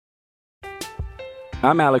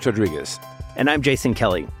I'm Alex Rodriguez. And I'm Jason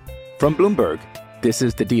Kelly. From Bloomberg, this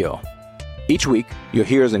is The Deal. Each week, you'll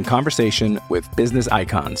hear us in conversation with business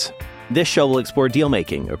icons. This show will explore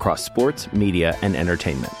deal-making across sports, media, and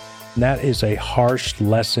entertainment. That is a harsh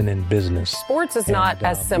lesson in business. Sports is not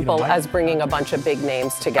as simple as bringing a bunch of big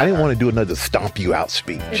names together. I didn't want to do another stomp you out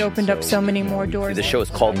speech. It opened up so many more doors. The show is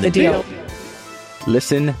called The Deal.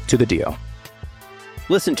 Listen to The Deal.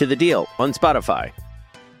 Listen to The Deal on Spotify.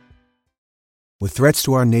 With threats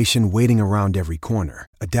to our nation waiting around every corner,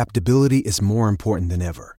 adaptability is more important than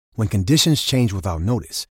ever. When conditions change without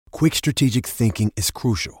notice, quick strategic thinking is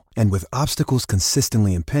crucial. And with obstacles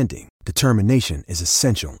consistently impending, determination is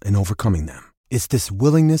essential in overcoming them. It's this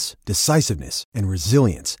willingness, decisiveness, and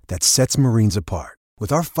resilience that sets Marines apart.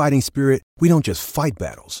 With our fighting spirit, we don't just fight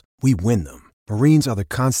battles, we win them. Marines are the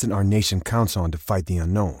constant our nation counts on to fight the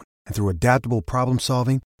unknown. And through adaptable problem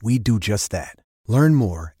solving, we do just that. Learn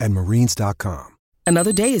more at marines.com.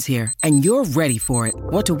 Another day is here, and you're ready for it.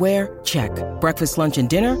 What to wear? Check. Breakfast, lunch, and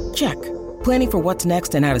dinner? Check. Planning for what's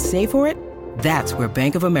next and how to save for it? That's where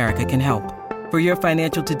Bank of America can help. For your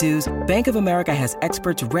financial to-dos, Bank of America has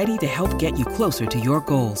experts ready to help get you closer to your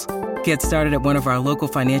goals. Get started at one of our local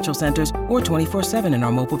financial centers or 24/7 in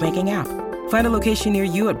our mobile banking app. Find a location near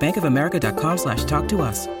you at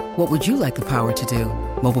bankofamerica.com/talktous. What would you like the power to do?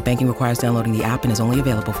 Mobile banking requires downloading the app and is only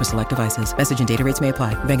available for select devices. Message and data rates may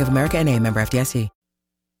apply. Bank of America N.A., member FDIC.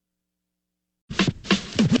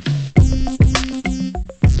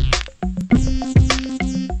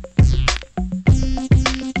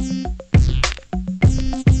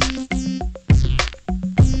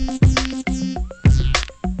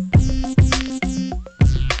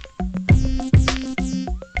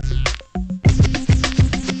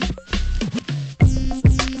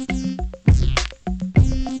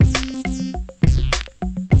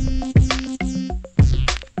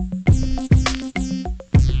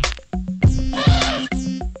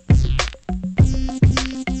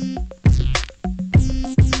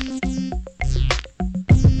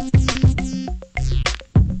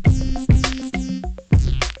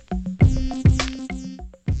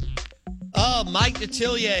 Mike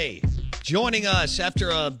Detillier joining us after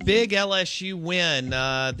a big LSU win.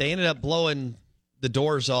 They ended up blowing the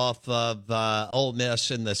doors off of Ole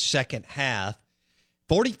Miss in the second half.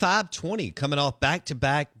 45-20, coming off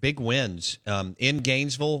back-to-back big wins in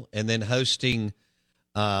Gainesville and then hosting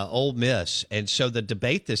Ole Miss. And so the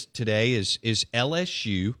debate today is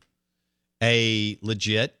LSU a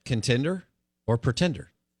legit contender or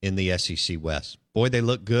pretender in the SEC West? Boy, they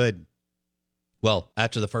look good. Well,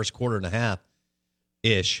 after the first quarter and a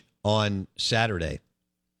half-ish on Saturday.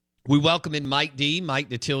 We welcome in Mike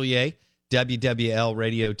Detillier, WWL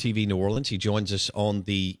Radio TV New Orleans. He joins us on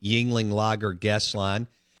the Yuengling Lager guest line.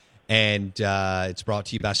 And it's brought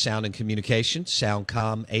to you by Sound and Communication,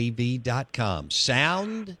 soundcomav.com.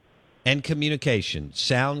 Sound and Communication,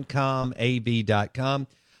 soundcomav.com.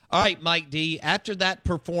 All right, Mike D., after that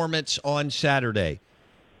performance on Saturday,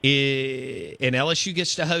 and LSU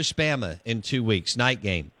gets to host Bama in 2 weeks, night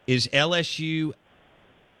game. Is LSU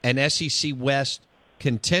an SEC West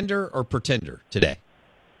contender or pretender today?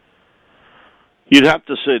 You'd have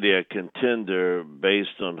to say they're a contender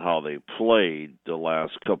based on how they played the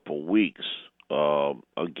last couple weeks.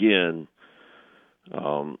 Again,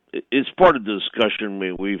 it's part of the discussion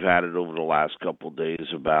we've had it over the last couple of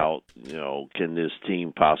days about, can this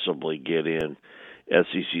team possibly get in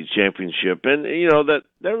SEC championship? And, that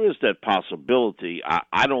there is that possibility.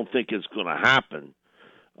 I don't think it's going to happen.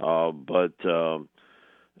 But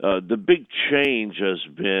the big change has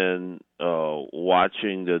been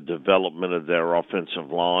watching the development of their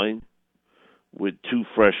offensive line with two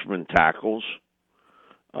freshman tackles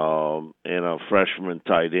and a freshman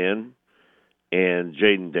tight end and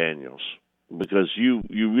Jaden Daniels. Because you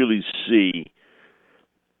really see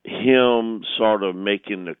him sort of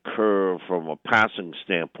making the curve from a passing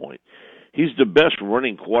standpoint. He's the best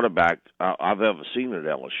running quarterback I've ever seen at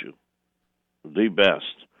LSU. The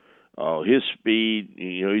best. His speed,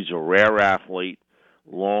 he's a rare athlete,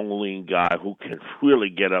 long, lean guy who can really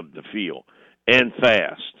get up the field and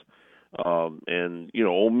fast. And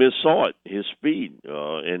Ole Miss saw it, his speed,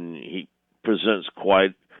 and he presents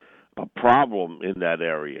quite a problem in that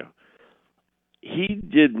area. He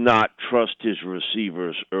did not trust his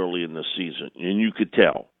receivers early in the season, and you could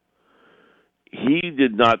tell. He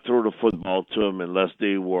did not throw the football to them unless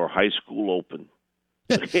they were high school open.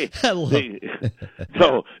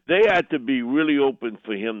 So they had to be really open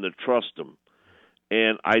for him to trust them.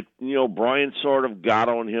 And Brian sort of got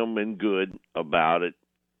on him and good about it,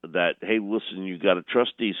 that, hey, listen, you got to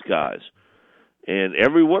trust these guys. And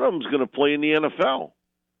every one of them is going to play in the NFL.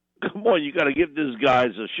 come on, you got to give these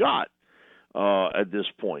guys a shot at this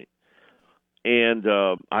point. And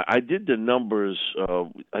I did the numbers.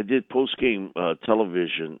 I did post-game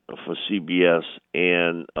television for CBS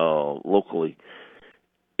and locally.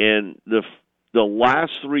 And the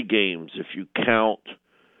last 3 games, if you count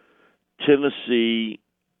Tennessee,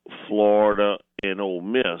 Florida, and Ole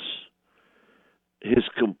Miss, his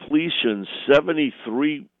completions,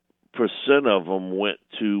 73% of them went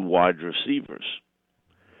to wide receivers.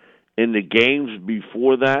 In the games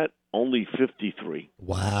before that, only 53.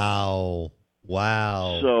 Wow.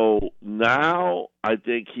 So now I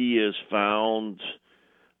think he has found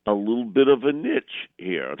a little bit of a niche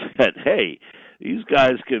here that, hey, these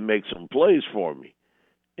guys can make some plays for me.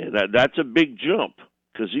 And that's a big jump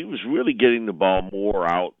because he was really getting the ball more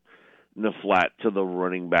out in the flat to the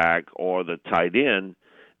running back or the tight end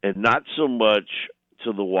and not so much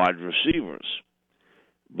to the wide receivers.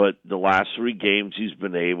 But the last 3 games he's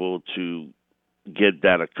been able to get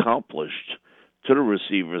that accomplished to the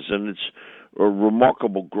receivers, and it's a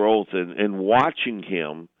remarkable growth. And watching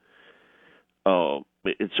him,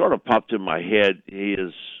 it sort of popped in my head.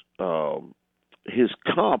 His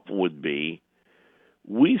comp would be,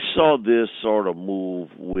 we saw this sort of move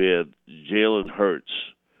with Jalen Hurts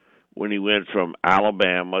when he went from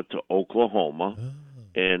Alabama to Oklahoma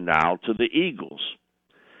and now to the Eagles.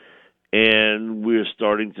 And we're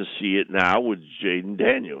starting to see it now with Jaden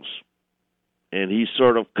Daniels. And he's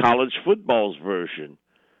sort of college football's version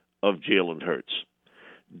of Jalen Hurts.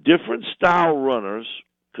 Different style runners,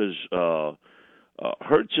 because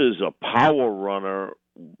Hurts is a power runner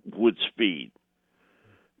with speed.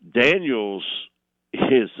 Daniels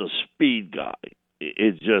is a speed guy.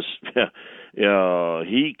 It's just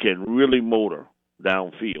he can really motor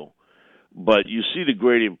downfield. But you see the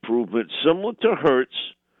great improvement, similar to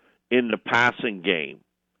Hurts in the passing game.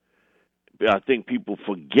 I think people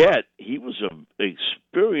forget he was an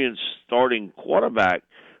experienced starting quarterback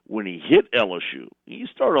when he hit LSU. He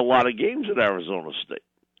started a lot of games at Arizona State.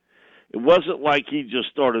 It wasn't like he just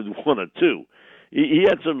started 1 or 2. He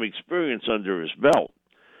had some experience under his belt.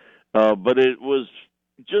 But it was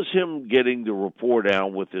just him getting the rapport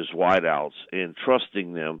down with his wideouts and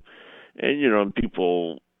trusting them. And,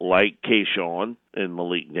 people like Kayshawn and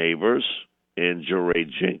Malik Neighbors and Jeray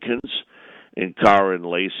Jenkins and Kyron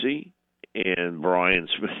Lacy and Brian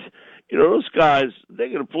Smith. Those guys, they're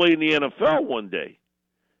going to play in the NFL one day.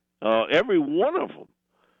 Every one of them.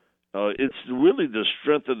 It's really the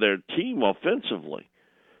strength of their team offensively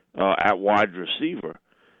at wide receiver.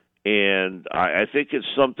 And I think it's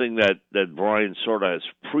something that Brian sort of has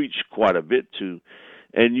preached quite a bit to.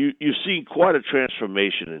 And you see quite a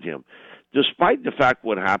transformation in him. Despite the fact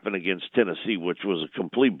what happened against Tennessee, which was a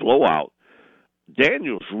complete blowout,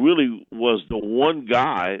 Daniels really was the one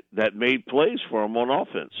guy that made plays for him on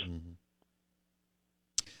offense.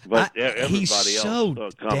 But everybody he's else so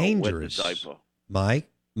kind dangerous. of wet the diaper.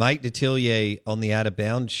 Mike Detillier on the Out of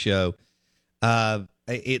Bounds show.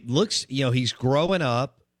 It looks, he's growing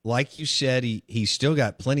up. Like you said, he's still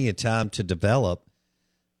got plenty of time to develop.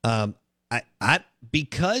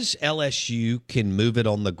 Because LSU can move it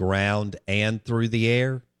on the ground and through the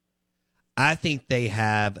air, I think they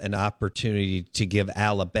have an opportunity to give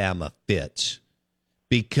Alabama fits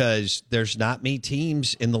because there's not many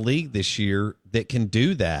teams in the league this year that can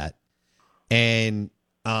do that. And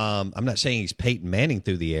I'm not saying he's Peyton Manning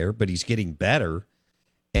through the air, but he's getting better.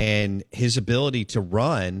 And his ability to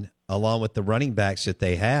run along with the running backs that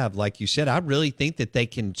they have, like you said, I really think that they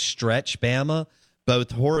can stretch Bama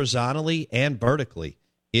both horizontally and vertically.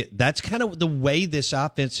 That's kind of the way this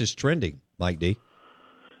offense is trending, Mike D.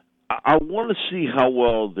 I want to see how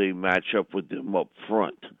well they match up with them up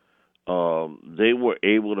front. They were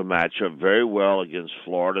able to match up very well against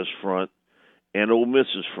Florida's front and Ole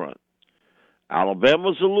Miss's front.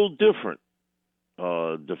 Alabama's a little different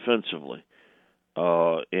defensively.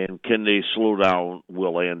 And can they slow down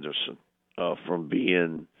Will Anderson from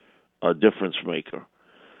being a difference maker?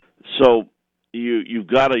 So you've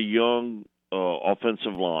got a young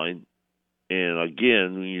offensive line. And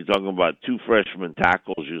again, when you're talking about 2 freshman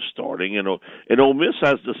tackles you're starting, and Ole Miss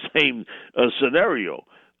has the same scenario,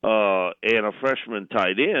 and a freshman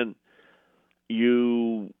tight end,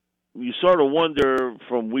 you sort of wonder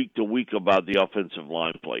from week to week about the offensive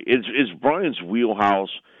line play. It's Brian's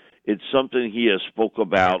wheelhouse. It's something he has spoke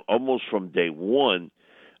about almost from day one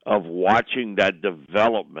of watching that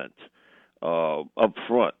development up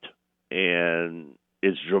front, and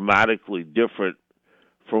it's dramatically different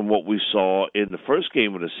from what we saw in the first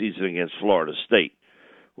game of the season against Florida State,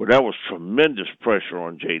 where there was tremendous pressure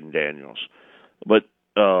on Jaden Daniels. But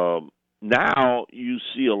now you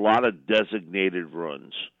see a lot of designated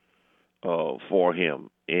runs for him.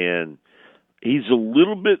 And he's a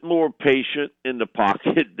little bit more patient in the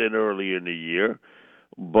pocket than earlier in the year.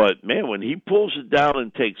 But, man, when he pulls it down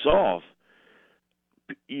and takes off,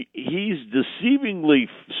 he's deceivingly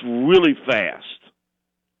really fast.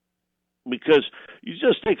 Because you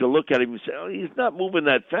just take a look at him and say, oh, he's not moving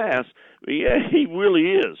that fast. But yeah, he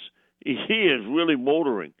really is. He is really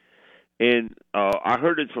motoring. And I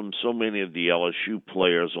heard it from so many of the LSU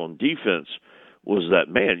players on defense was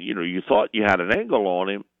that, man, you thought you had an angle on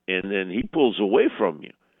him, and then he pulls away from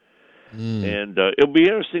you. And it'll be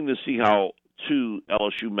interesting to see how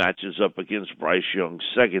LSU matches up against Bryce Young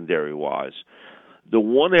secondary-wise. The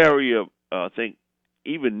one area I think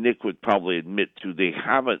even Nick would probably admit to they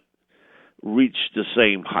haven't reached the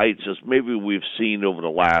same heights as maybe we've seen over the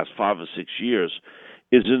last 5 or 6 years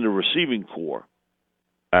is in the receiving corps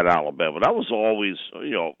at Alabama. That was always,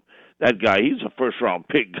 that guy, he's a first-round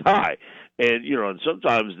pick guy. And, and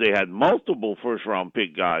sometimes they had multiple first-round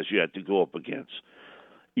pick guys you had to go up against.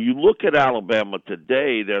 You look at Alabama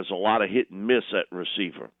today, there's a lot of hit and miss at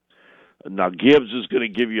receiver. Now, Gibbs is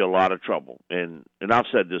going to give you a lot of trouble. And I've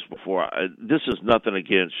said this before. This is nothing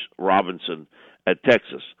against Robinson at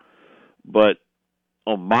Texas. But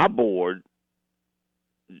on my board,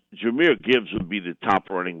 Jahmyr Gibbs would be the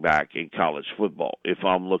top running back in college football if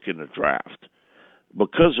I'm looking to draft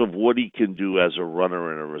because of what he can do as a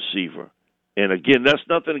runner and a receiver. And, again, that's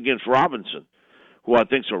nothing against Robinson, who I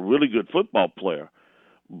think is a really good football player.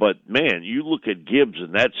 But, man, you look at Gibbs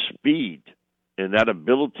and that speed and that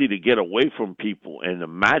ability to get away from people and the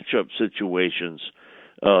matchup situations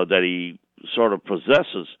that he sort of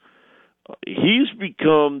possesses, he's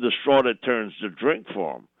become the straw that turns the drink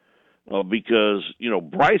for him because,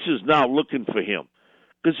 Bryce is now looking for him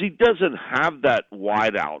because he doesn't have that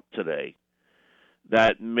wideout today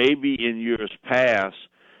that maybe in years past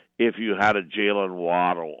if you had a Jalen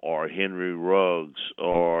Waddle or Henry Ruggs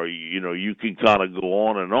or, you can kind of go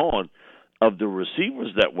on and on of the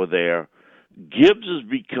receivers that were there, Gibbs has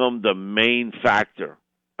become the main factor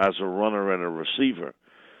as a runner and a receiver.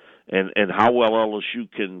 And how well LSU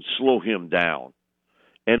can slow him down.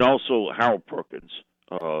 And also Harold Perkins.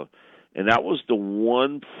 And that was the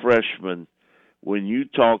one freshman, when you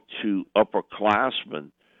talk to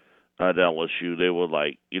upperclassmen at LSU, they were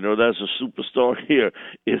like, there's a superstar here.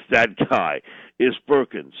 It's that guy. It's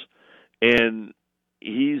Perkins. And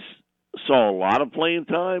he's saw a lot of playing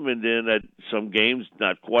time, and then at some games,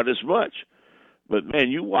 not quite as much. But, man,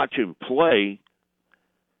 you watch him play.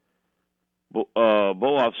 Bo,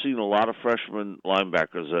 I've seen a lot of freshman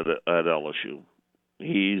linebackers at LSU.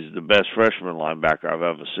 He's the best freshman linebacker I've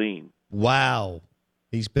ever seen. Wow.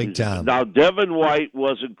 He's big time. Now, Devin White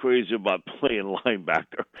wasn't crazy about playing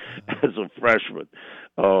linebacker as a freshman.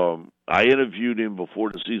 I interviewed him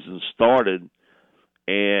before the season started,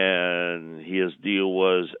 and his deal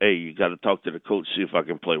was, hey, you got to talk to the coach, see if I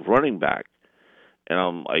can play running back. And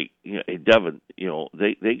I'm like, hey, Devin,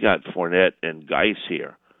 they got Fournette and Geis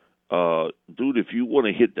here. Dude, if you want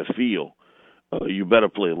to hit the field, you better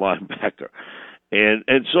play linebacker.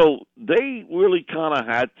 And so they really kind of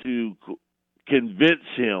had to convince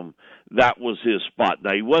him that was his spot.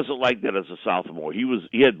 Now, he wasn't like that as a sophomore.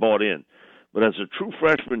 He had bought in. But as a true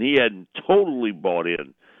freshman, he hadn't totally bought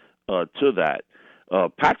in to that.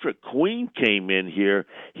 Patrick Queen came in here.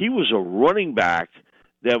 He was a running back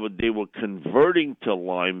that they were converting to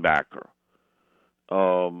linebacker.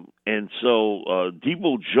 And so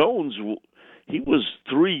Debo Jones, he was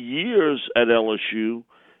 3 years at LSU,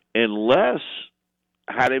 and Les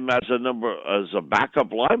had him as a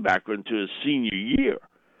backup linebacker into his senior year.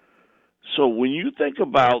 So when you think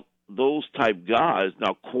about those type guys,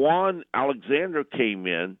 now Quan Alexander came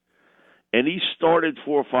in, and he started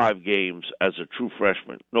 4 or 5 games as a true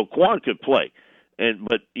freshman. No, Quan could play,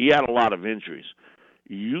 but he had a lot of injuries.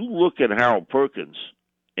 You look at Harold Perkins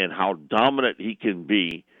and how dominant he can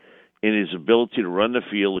be in his ability to run the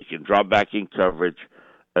field. He can drop back in coverage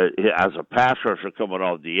as a pass rusher coming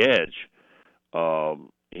off the edge.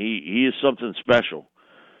 He is something special.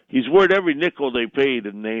 He's worth every nickel they paid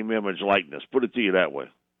in name, image, likeness. Put it to you that way.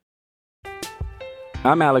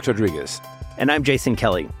 I'm Alex Rodriguez. And I'm Jason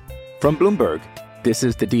Kelly. From Bloomberg, this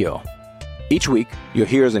is The Deal. Each week, you'll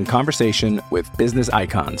hear us in conversation with business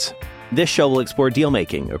icons. This show will explore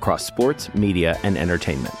deal-making across sports, media, and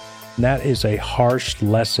entertainment. That is a harsh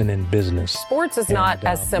lesson in business. Sports is not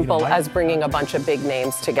as simple as bringing a bunch of big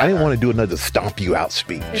names together. I didn't want to do another stomp you out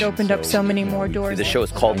speech. It opened up so many more doors. The show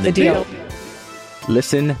is called The Deal.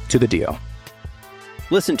 Listen to The Deal.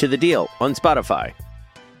 Listen to The Deal on Spotify.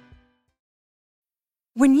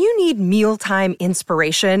 When you need mealtime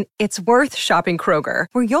inspiration, it's worth shopping Kroger,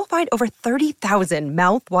 where you'll find over 30,000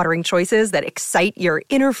 mouth-watering choices that excite your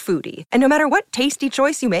inner foodie. And no matter what tasty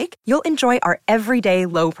choice you make, you'll enjoy our everyday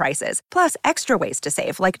low prices, plus extra ways to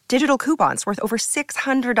save, like digital coupons worth over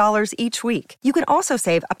 $600 each week. You can also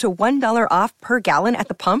save up to $1 off per gallon at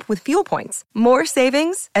the pump with fuel points. More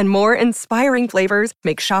savings and more inspiring flavors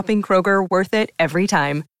make shopping Kroger worth it every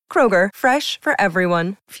time. Kroger, fresh for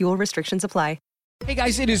everyone. Fuel restrictions apply. Hey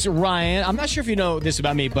guys, it is Ryan. I'm not sure if you know this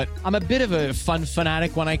about me, but I'm a bit of a fun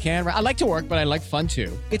fanatic when I can. I like to work, but I like fun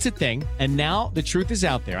too. It's a thing. And now the truth is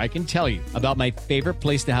out there. I can tell you about my favorite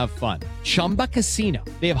place to have fun. Chumba Casino.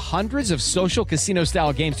 They have hundreds of social casino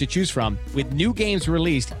style games to choose from with new games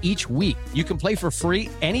released each week. You can play for free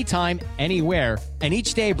anytime, anywhere. And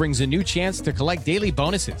each day brings a new chance to collect daily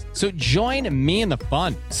bonuses. So join me in the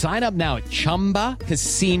fun. Sign up now at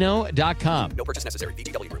ChumbaCasino.com. No purchase necessary.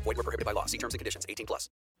 VGW Group. Void where prohibited by law. See terms and conditions. 18+.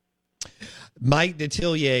 Mike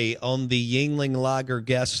Detillier on the Yuengling Lager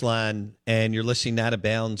guest line, and you're listening Out of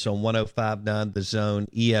Bounds on 105.9 The Zone,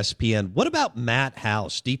 ESPN. What about Matt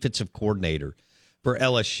House, defensive coordinator for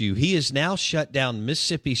LSU? He has now shut down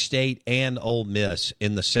Mississippi State and Ole Miss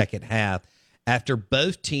in the second half after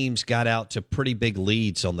both teams got out to pretty big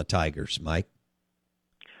leads on the Tigers, Mike.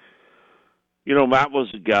 You know, Matt was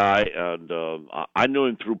a guy, and I knew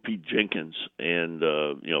him through Pete Jenkins, and,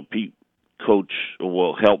 Pete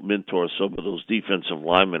help mentor some of those defensive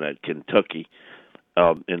linemen at Kentucky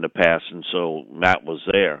in the past, and so Matt was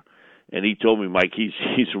there. And he told me, Mike, he's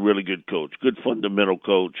a really good coach, good fundamental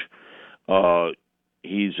coach.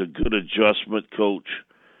 He's a good adjustment coach.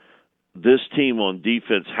 This team on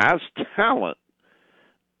defense has talent.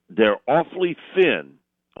 They're awfully thin,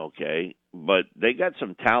 okay, but they got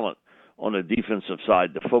some talent on the defensive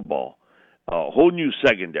side of football. Whole new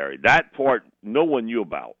secondary. That part no one knew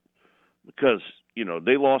about because,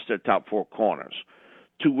 they lost their top four corners.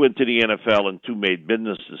 2 went to the NFL and 2 made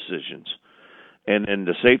business decisions. And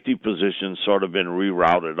the safety positions sort of been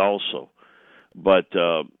rerouted also. But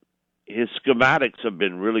his schematics have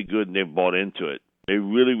been really good, and they've bought into it. They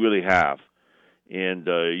really, really have. And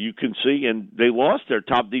you can see, and they lost their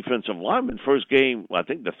top defensive lineman first game, I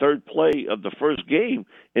think the third play of the first game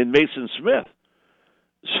in Mason Smith.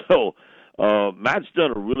 So Matt's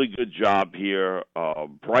done a really good job here.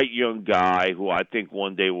 Bright young guy who I think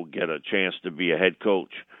one day will get a chance to be a head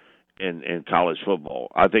coach in college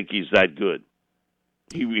football. I think he's that good.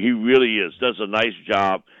 He really is. Does a nice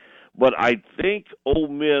job. But I think Ole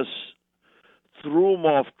Miss threw him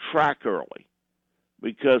off track early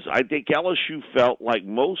because I think LSU felt like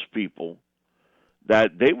most people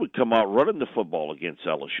that they would come out running the football against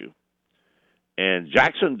LSU. And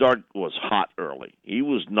Jackson Dart was hot early. He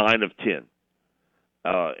was 9 of 10.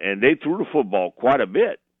 And they threw the football quite a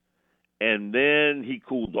bit. And then he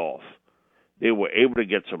cooled off. They were able to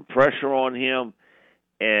get some pressure on him.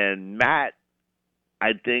 And Matt,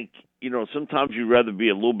 I think, sometimes you'd rather be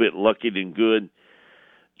a little bit lucky than good.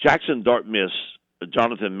 Jackson Dart missed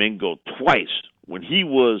Jonathan Mingo twice when he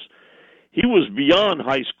was beyond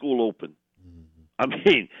high school open. I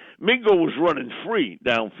mean, Mingo was running free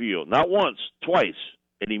downfield, not once, twice,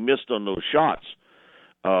 and he missed on those shots.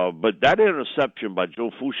 But that interception by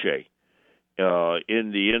Joe Fouché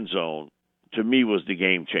in the end zone, to me, was the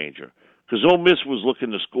game changer because Ole Miss was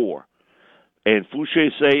looking to score. And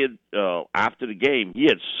Fouché said after the game he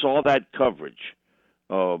had saw that coverage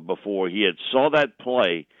before. He had saw that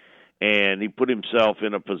play, and he put himself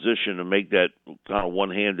in a position to make that kind of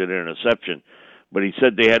one-handed interception. But he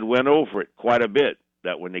said they had went over it quite a bit,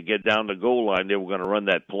 that when they get down the goal line, they were going to run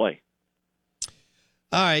that play.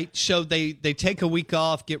 All right, so they take a week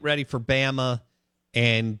off, get ready for Bama,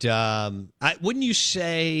 and wouldn't you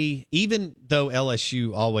say, even though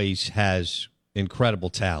LSU always has incredible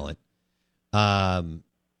talent, Brian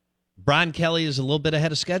Kelly is a little bit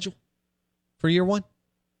ahead of schedule for year one?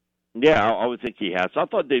 Yeah, I would think he has. I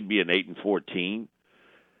thought they'd be an 8-14,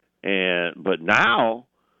 but now,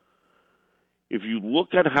 if you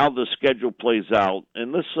look at how the schedule plays out,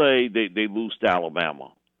 and let's say they lose to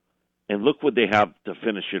Alabama, and look what they have to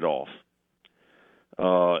finish it off.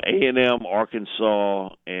 A&M,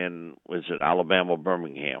 Arkansas, and Alabama,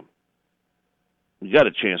 Birmingham. You got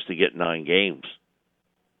a chance to get 9 games.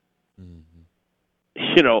 Mm-hmm.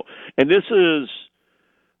 And this is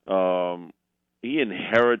he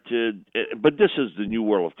inherited, but this is the new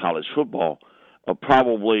world of college football.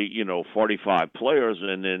 Probably 45 players,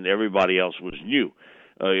 and then everybody else was new.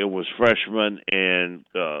 It was freshmen and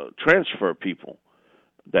transfer people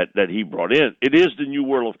that he brought in. It is the new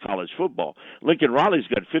world of college football. Lincoln Riley's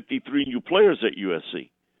got 53 new players at USC.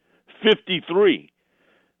 53.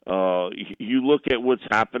 You look at what's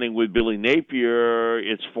happening with Billy Napier,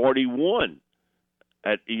 it's 41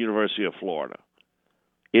 at the University of Florida.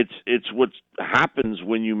 It's what happens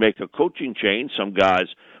when you make a coaching change. Some guys,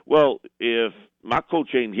 well, if my coach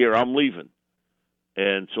ain't here, I'm leaving.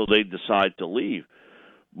 And so they decide to leave.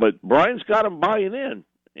 But Brian's got them buying in.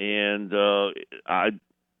 And, the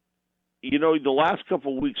last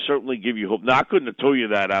couple of weeks certainly give you hope. Now, I couldn't have told you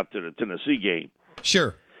that after the Tennessee game.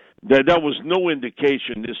 Sure. There was no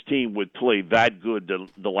indication this team would play that good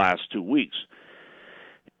the last 2 weeks.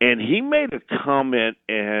 And he made a comment,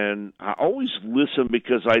 and I always listen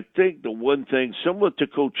because I think the one thing, similar to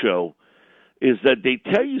Coach O, is that they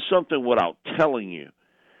tell you something without telling you.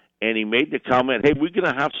 And he made the comment, hey, we're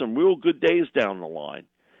going to have some real good days down the line,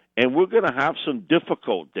 and we're going to have some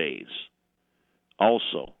difficult days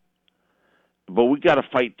also. But we got to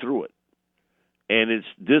fight through it. And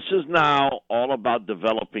this is now all about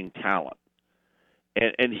developing talent.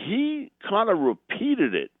 And he kind of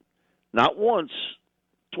repeated it, not once,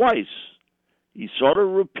 twice. He sort of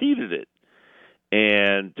repeated it.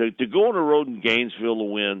 And to go on the road in Gainesville to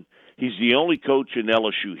win, he's the only coach in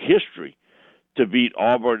LSU history to beat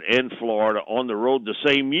Auburn and Florida on the road the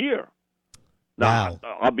same year. Now,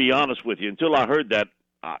 wow. I'll be honest with you. Until I heard that,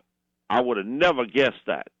 I would have never guessed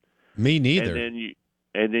that. Me neither. And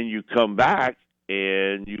then you come back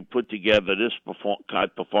and you put together this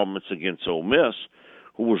performance against Ole Miss,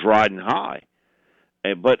 who was riding high.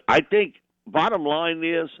 But I think bottom line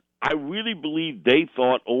is, I really believe they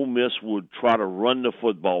thought Ole Miss would try to run the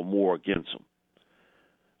football more against them.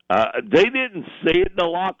 They didn't say it in the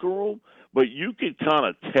locker room, but you could kind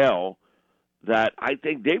of tell that I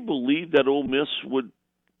think they believed that Ole Miss would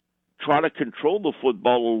try to control the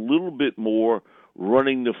football a little bit more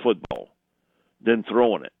running the football than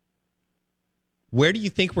throwing it. Where do you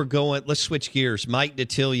think we're going? Let's switch gears. Mike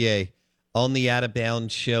Detillier on the Out of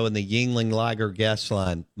Bounds show and the Yingling Liger guest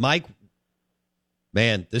line. Mike,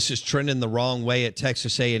 man, this is trending the wrong way at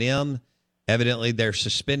Texas A&M. Evidently, they're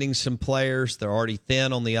suspending some players. They're already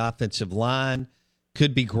thin on the offensive line.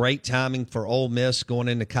 Could be great timing for Ole Miss going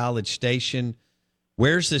into College Station.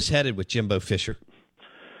 Where's this headed with Jimbo Fisher?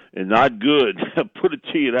 And not good. Put it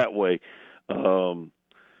to you that way.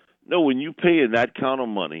 No, when you pay in that kind of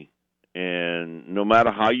money, and no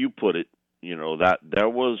matter how you put it, that there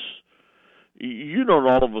was, you don't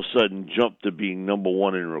all of a sudden jump to being number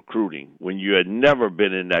one in recruiting when you had never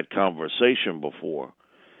been in that conversation before.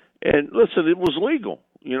 And listen, it was legal.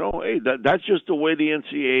 Hey, that's just the way the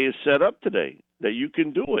NCAA is set up today, that you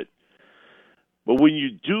can do it. But when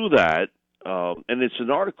you do that, and it's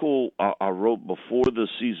an article I wrote before the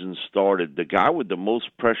season started, the guy with the most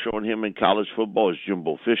pressure on him in college football is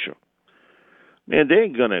Jimbo Fisher. Man, they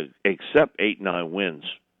ain't going to accept 8-9 wins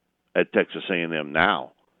at Texas A&M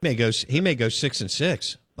now. He may go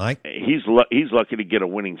 6-6, Mike. He's lucky to get a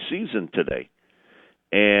winning season today.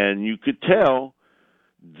 And you could tell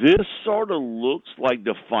this sort of looks like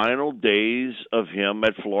the final days of him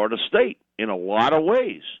at Florida State in a lot of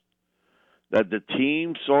ways. That the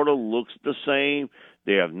team sort of looks the same.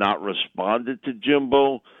 They have not responded to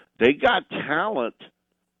Jimbo. They got talent,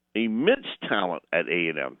 immense talent at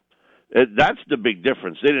A&M. That's the big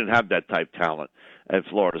difference. They didn't have that type of talent at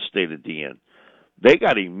Florida State at the end. They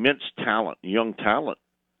got immense talent, young talent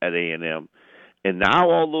at A&M. And now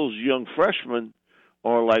all those young freshmen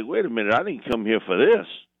are like, wait a minute, I didn't come here for this.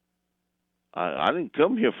 I didn't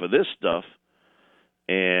come here for this stuff.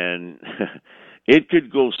 And it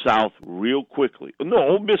could go south real quickly. No,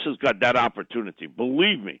 Ole Miss has got that opportunity.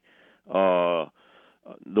 Believe me. The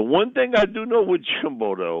one thing I do know with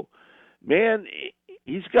Jimbo, though, man,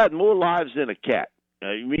 he's got more lives than a cat.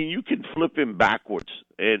 I mean, you can flip him backwards.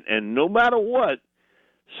 And no matter what,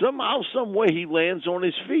 somehow, some way he lands on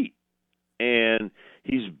his feet. And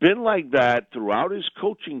he's been like that throughout his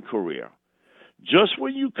coaching career. Just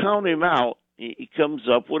when you count him out, he comes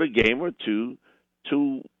up with a game or two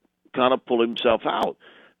to kind of pull himself out.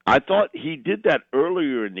 I thought he did that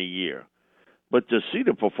earlier in the year. But to see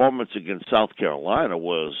the performance against South Carolina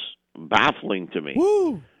was baffling to me.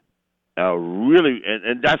 Woo! Really,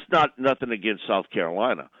 and that's not nothing against South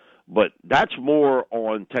Carolina, but that's more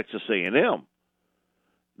on Texas A&M,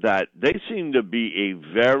 that they seem to be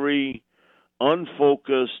a very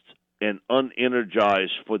unfocused and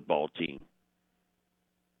unenergized football team.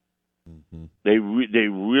 Mm-hmm. They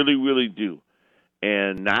really, really do.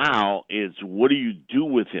 And now it's, what do you do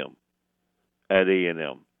with him at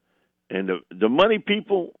A&M? And the money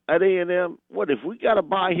people at A&M, what if we got to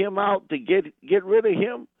buy him out to get rid of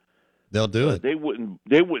him? They'll do it. They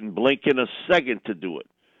wouldn't blink in a second to do it.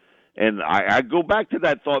 And I go back to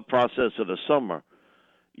that thought process of the summer.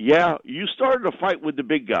 yeah, you started a fight with the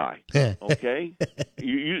big guy, okay?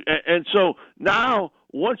 And so now,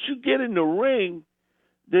 once you get in the ring,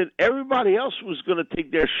 then everybody else was going to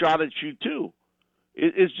take their shot at you too.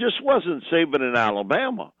 It just wasn't Saban in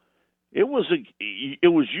Alabama. It was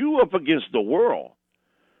you up against the world,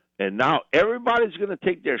 and now everybody's going to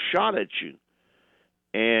take their shot at you.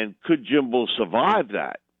 And could Jimbo survive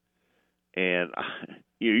that? And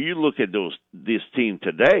you look at this team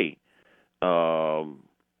today,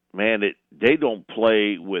 man, they don't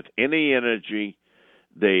play with any energy.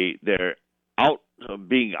 They're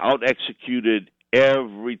being out executed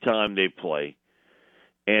every time they play.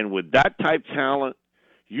 And with that type of talent,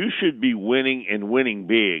 you should be winning and winning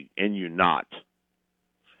big, and you're not.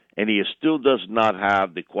 And he still does not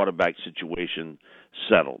have the quarterback situation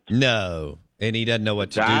settled. No, and he doesn't know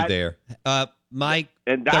what to do there. Mike?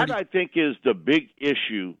 And that, I think, is the big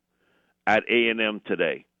issue at A&M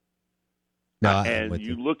today. And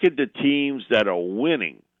you look at the teams that are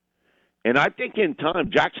winning, and I think in time,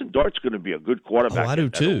 Jackson Dart's going to be a good quarterback. I do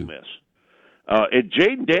too. Ole Miss. If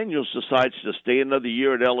Jaden Daniels decides to stay another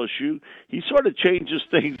year at LSU, he sort of changes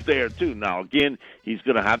things there too. Now, again, he's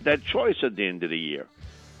going to have that choice at the end of the year.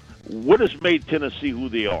 What has made Tennessee who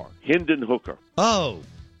they are? Hendon Hooker. Oh,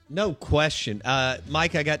 no question.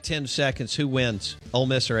 Mike, I got 10 seconds. Who wins, Ole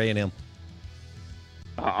Miss or A&M?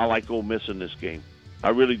 I like Ole Miss in this game. I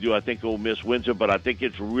really do. I think Ole Miss wins it, but I think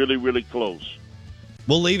it's really, really close.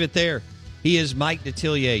 We'll leave it there. He is Mike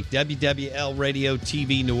Detillier, WWL Radio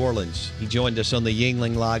TV New Orleans. He joined us on the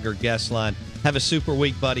Yingling Lager guest line. Have a super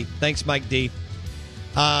week, buddy. Thanks, Mike D.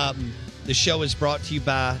 The show is brought to you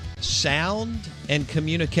by Sound and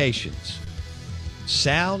Communications.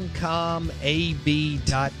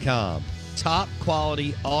 SoundcomAV.com. Top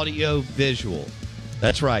quality audio visual.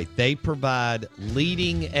 That's right. They provide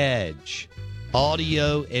leading edge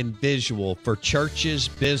audio and visual for churches,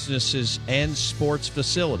 businesses, and sports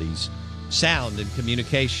facilities. Sound and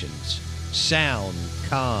Communications.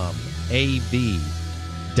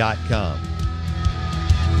 SoundcomAV.com.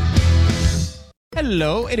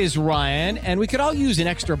 Hello, it is Ryan, and we could all use an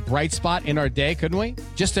extra bright spot in our day, couldn't we?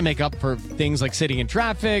 Just to make up for things like sitting in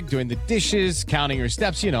traffic, doing the dishes, counting your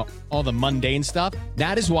steps, all the mundane stuff.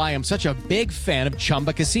 That is why I'm such a big fan of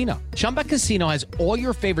Chumba Casino. Chumba Casino has all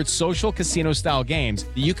your favorite social casino-style games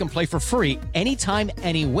that you can play for free anytime,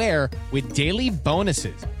 anywhere with daily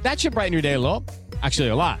bonuses. That should brighten your day a little. Actually,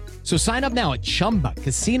 a lot. So sign up now at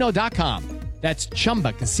ChumbaCasino.com. That's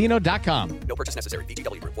ChumbaCasino.com. No purchase necessary.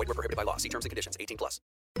 VGW Group. Void where prohibited by law. See terms and conditions. 18+.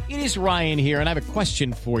 It is Ryan here, and I have a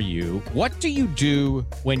question for you. What do you do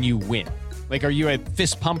when you win? Like, are you a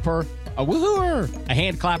fist pumper, a woohooer, a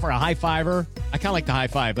hand clapper, a high fiver? I kind of like the high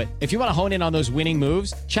five, but if you want to hone in on those winning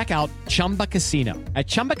moves, check out Chumba Casino. At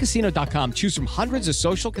ChumbaCasino.com, choose from hundreds of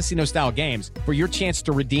social casino-style games for your chance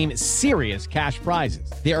to redeem serious cash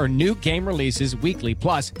prizes. There are new game releases weekly,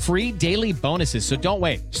 plus free daily bonuses, so don't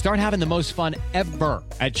wait. Start having the most fun ever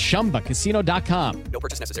at ChumbaCasino.com. No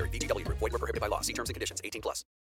purchase necessary. VGW Group. Void where prohibited by law. See terms and conditions. 18+.